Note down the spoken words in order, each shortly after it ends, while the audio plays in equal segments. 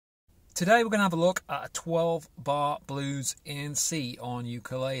Today we're going to have a look at a 12-bar blues in C on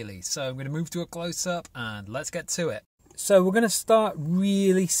ukulele. So I'm going to move to a close-up and let's get to it. So we're going to start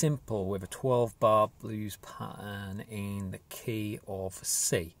really simple with a 12-bar blues pattern in the key of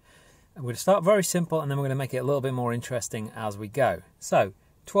C. And we're going to start very simple and then we're going to make it a little bit more interesting as we go. So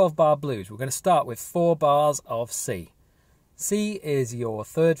 12-bar blues, we're going to start with 4 bars of C. C is your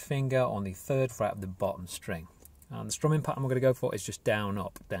third finger on the 3rd fret of the bottom string. And the strumming pattern we're going to go for is just down,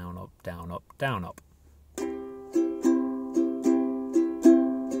 up, down, up, down, up, down, up.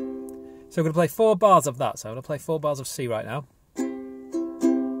 So we're going to play 4 bars of that. So I'm going to play 4 bars of C right now.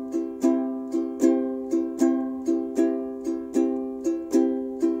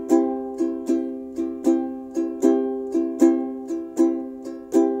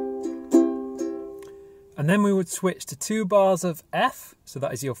 And then we would switch to 2 bars of F. So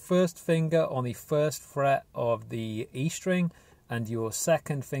that is your first finger on the 1st fret of the E string and your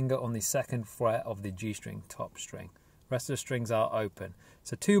second finger on the 2nd fret of the G string, top string. The rest of the strings are open.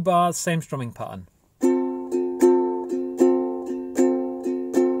 So 2 bars, same strumming pattern.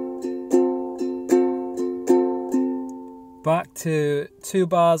 Back to 2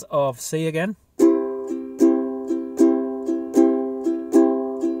 bars of C again.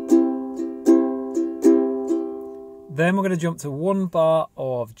 Then we're going to jump to 1 bar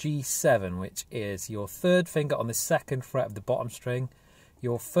of G7, which is your 3rd finger on the 2nd fret of the bottom string,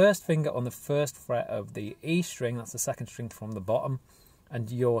 your 1st finger on the 1st fret of the E string, that's the 2nd string from the bottom, and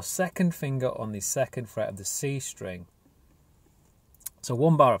your 2nd finger on the 2nd fret of the C string. So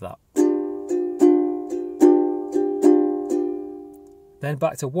 1 bar of that. Then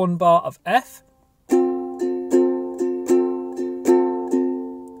back to 1 bar of F.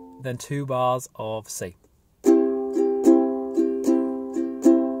 Then 2 bars of C.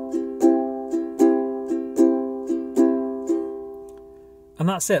 And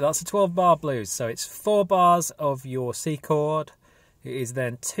that's it, that's a 12-bar blues. So it's 4 bars of your C chord, it is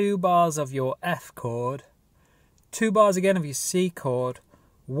then 2 bars of your F chord, 2 bars again of your C chord,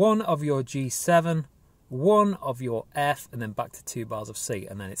 1 of your G7, 1 of your F, and then back to 2 bars of C.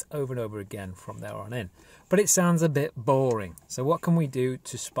 And then it's over and over again from there on in. But it sounds a bit boring. So what can we do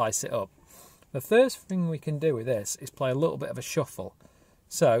to spice it up? The first thing we can do with this is play a little bit of a shuffle.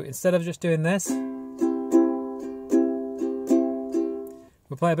 So instead of just doing this,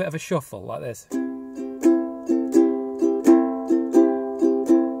 we'll play a bit of a shuffle like this.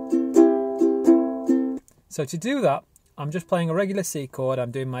 So to do that, I'm just playing a regular C chord,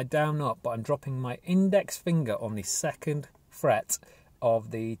 I'm doing my down up, but I'm dropping my index finger on the 2nd fret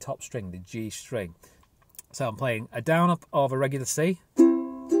of the top string, the G string. So I'm playing a down up of a regular C,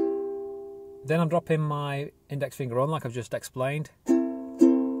 then I'm dropping my index finger on like I've just explained,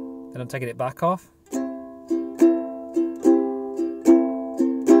 then I'm taking it back off,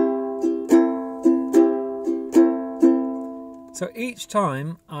 so each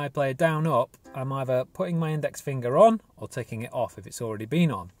time I play a down up, I'm either putting my index finger on or taking it off if it's already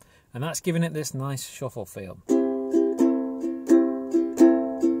been on. And that's giving it this nice shuffle feel.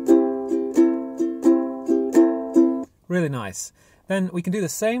 Really nice. Then we can do the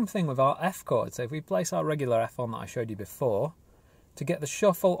same thing with our F chord. So if we place our regular F on that I showed you before, to get the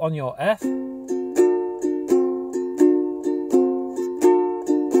shuffle on your F,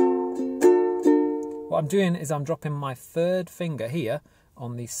 what I'm doing is I'm dropping my 3rd finger here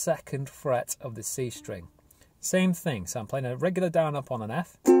on the 2nd fret of the C string. Same thing, so I'm playing a regular down up on an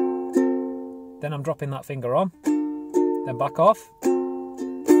F, then I'm dropping that finger on, then back off,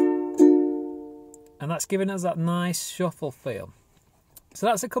 and that's giving us that nice shuffle feel. So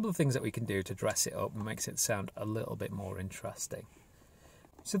that's a couple of things that we can do to dress it up and makes it sound a little bit more interesting.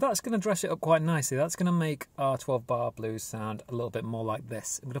 So that's going to dress it up quite nicely. That's going to make our 12-bar blues sound a little bit more like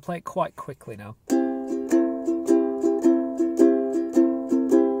this. I'm going to play it quite quickly now.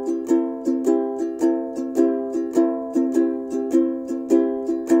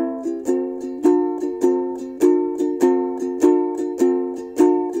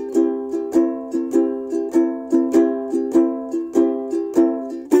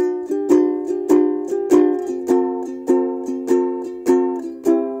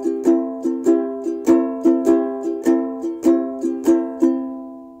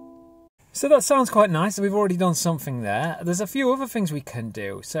 So that sounds quite nice. We've already done something there. There's a few other things we can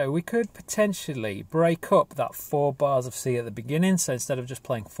do. So we could potentially break up that 4 bars of C at the beginning. So instead of just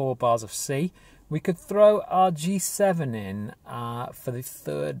playing 4 bars of C, we could throw our G7 in for the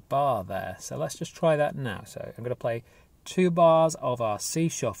 3rd bar there. So let's just try that now. So I'm going to play 2 bars of our C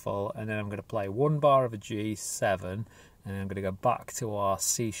shuffle, and then I'm going to play 1 bar of a G7, and then I'm going to go back to our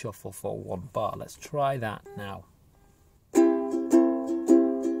C shuffle for 1 bar. Let's try that now.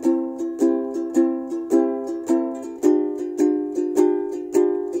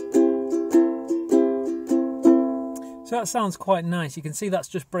 that sounds quite nice. You can see that's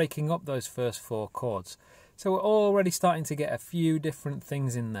just breaking up those first 4 chords. So we're already starting to get a few different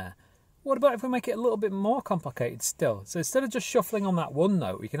things in there. What about if we make it a little bit more complicated still? So instead of just shuffling on that 1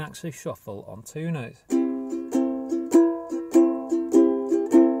 note, we can actually shuffle on 2 notes.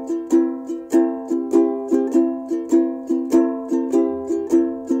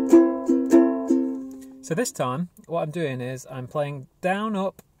 So this time, what I'm doing is I'm playing down,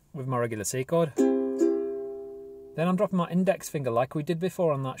 up with my regular C chord. Then I'm dropping my index finger like we did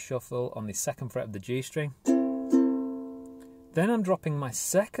before on that shuffle on the 2nd fret of the G string. Then I'm dropping my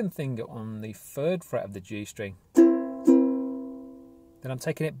 2nd finger on the 3rd fret of the G string. Then I'm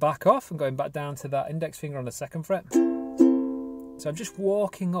taking it back off and going back down to that index finger on the 2nd fret. So I'm just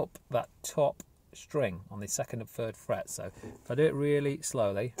walking up that top string on the 2nd and 3rd fret. So if I do it really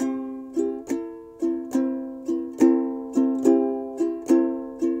slowly.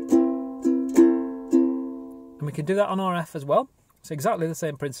 And we can do that on our F as well. It's exactly the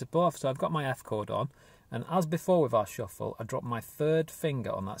same principle. So I've got my F chord on, and as before with our shuffle, I drop my 3rd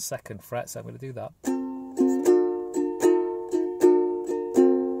finger on that 2nd fret, so I'm going to do that.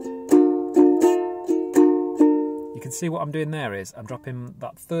 You can see what I'm doing there is I'm dropping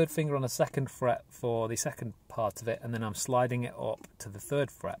that 3rd finger on the 2nd fret for the 2nd part of it, and then I'm sliding it up to the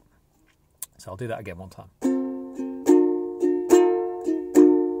 3rd fret. So I'll do that again one time.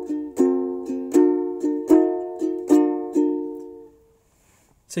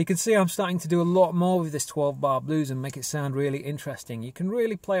 So you can see I'm starting to do a lot more with this 12-bar blues and make it sound really interesting. You can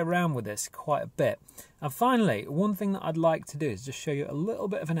really play around with this quite a bit. And finally, one thing that I'd like to do is just show you a little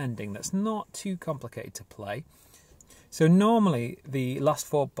bit of an ending that's not too complicated to play. So normally the last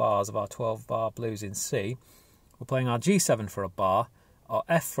 4 bars of our 12-bar blues in C, we're playing our G7 for a bar, our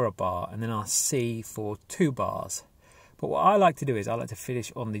F for a bar, and then our C for 2 bars. But what I like to do is I like to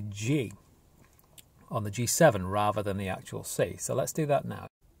finish on the G, on the G7 rather than the actual C. So let's do that now.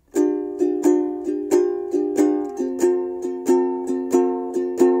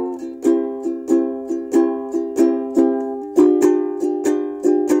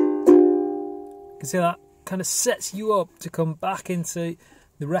 You can see that kind of sets you up to come back into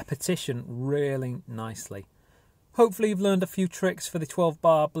the repetition really nicely. Hopefully you've learned a few tricks for the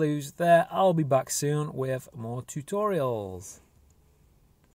 12-bar blues there. I'll be back soon with more tutorials.